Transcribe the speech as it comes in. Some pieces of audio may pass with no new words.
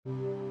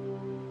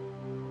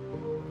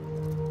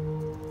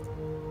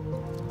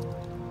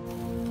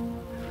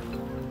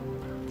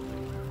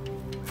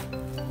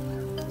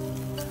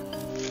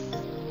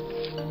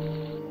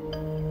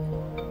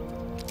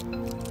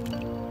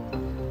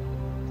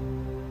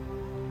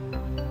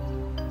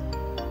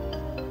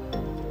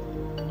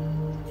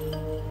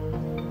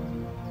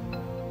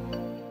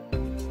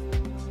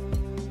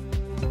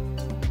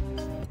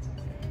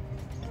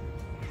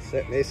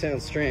That may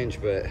sound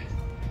strange, but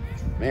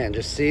man,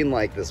 just seeing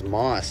like this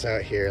moss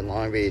out here in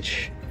Long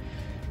Beach,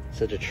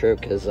 such a trip,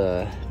 because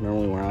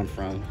normally where I'm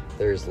from,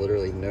 there's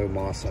literally no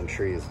moss on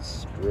trees.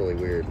 It's really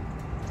weird.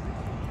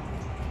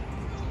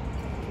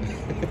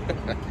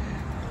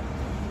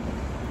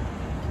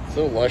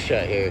 So lush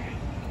out here.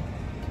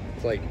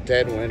 It's like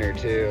dead winter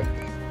too.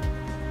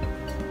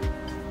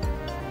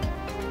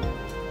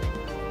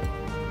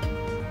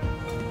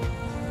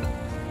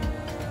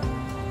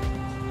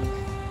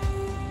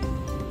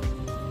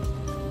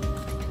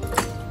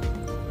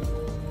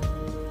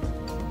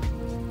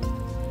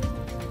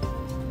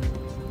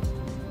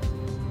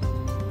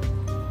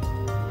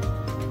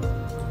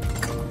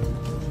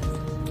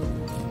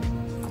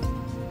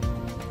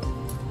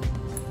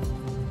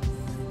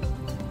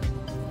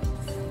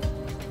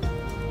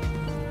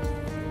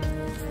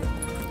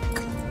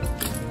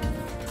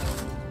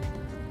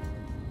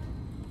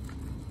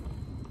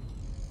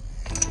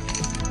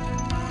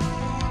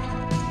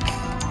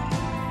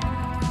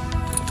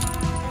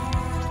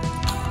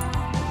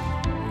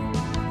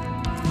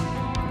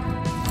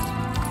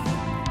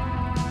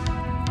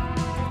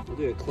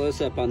 Do a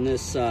close-up on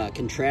this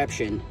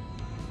contraption.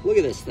 Look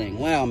at this thing.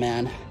 Wow,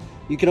 man,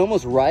 you can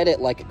almost ride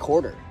it like a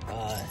quarter.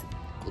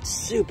 It's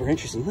super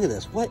interesting. Look at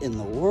this. What in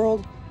the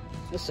world?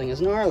 This thing is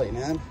gnarly,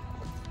 man.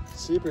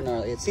 Super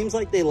gnarly. It seems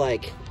like they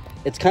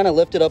it's kind of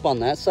lifted up on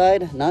that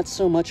side, not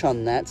so much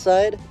on that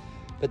side,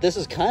 but this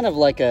is kind of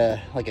like a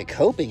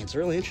coping. It's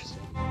really interesting.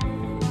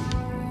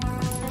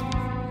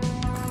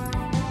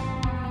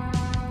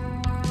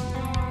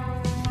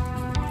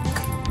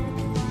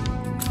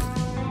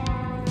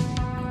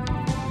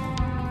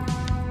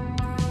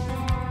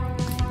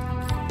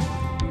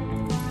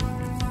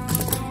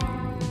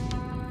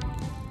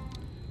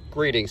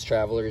 Greetings,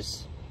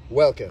 travelers.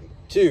 Welcome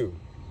to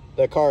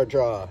the car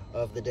draw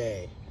of the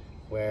day,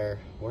 where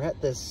we're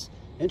at this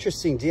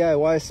interesting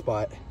DIY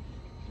spot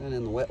and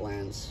in the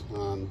wetlands.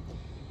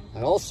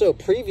 I also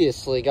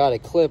previously got a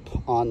clip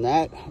on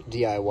that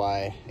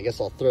DIY. I guess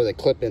I'll throw the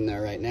clip in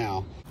there right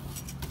now.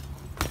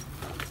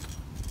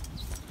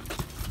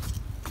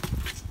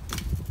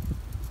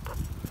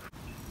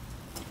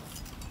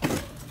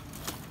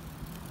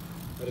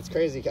 But it's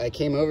crazy. I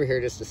came over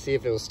here just to see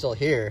if it was still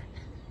here.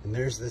 And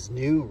there's this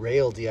new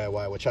rail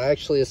DIY, which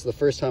this is the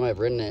first time I've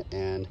ridden it,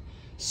 and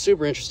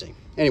super interesting.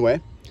 Anyway,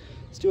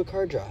 let's do a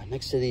card draw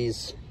next to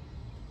these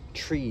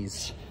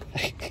trees.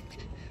 Let's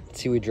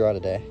see what we draw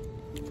today.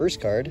 First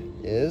card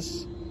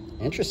is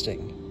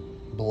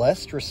interesting.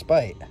 Blessed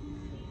Respite.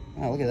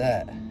 Wow, look at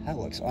that. That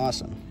looks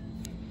awesome.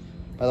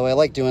 By the way, I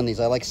like doing these.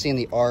 I like seeing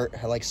the art.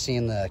 I like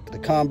seeing the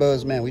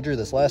combos. Man, we drew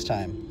this last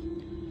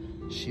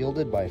time.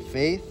 Shielded by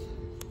Faith.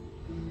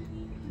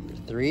 Number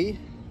 3.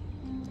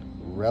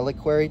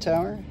 Reliquary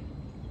Tower.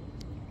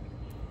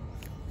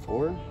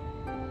 4.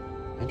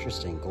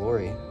 Interesting.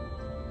 Glory.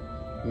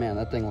 Man,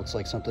 that thing looks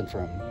like something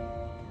from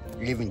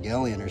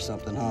Evangelion or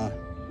something, huh?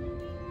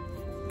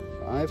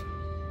 5.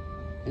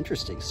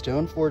 Interesting.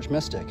 Stoneforge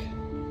Mystic.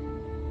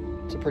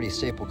 It's a pretty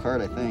staple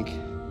card, I think.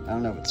 I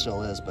don't know if it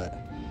still is, but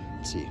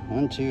let's see.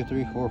 1, 2,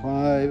 3, 4,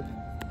 5.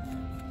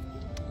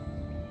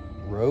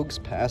 Rogue's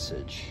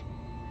Passage.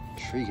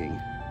 Intriguing.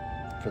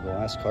 For the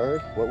last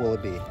card, what will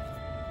it be?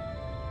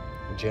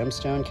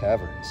 Gemstone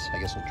Caverns. I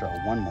guess we'll draw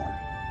one more.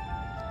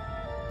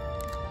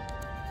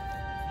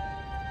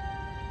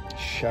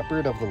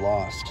 Shepherd of the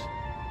Lost.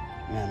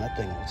 Man, that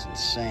thing looks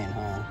insane,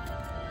 huh?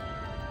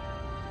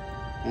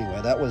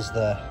 Anyway, that was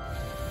the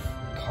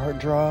card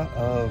draw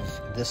of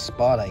this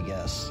spot, I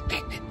guess.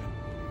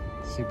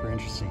 Super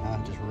interesting, huh?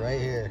 Just right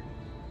here.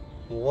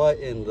 What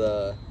in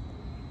the...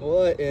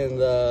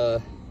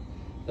 The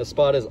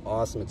spot is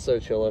awesome. It's so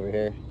chill over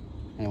here.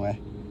 Anyway,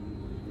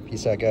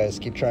 peace out, guys.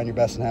 Keep trying your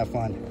best and have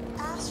fun.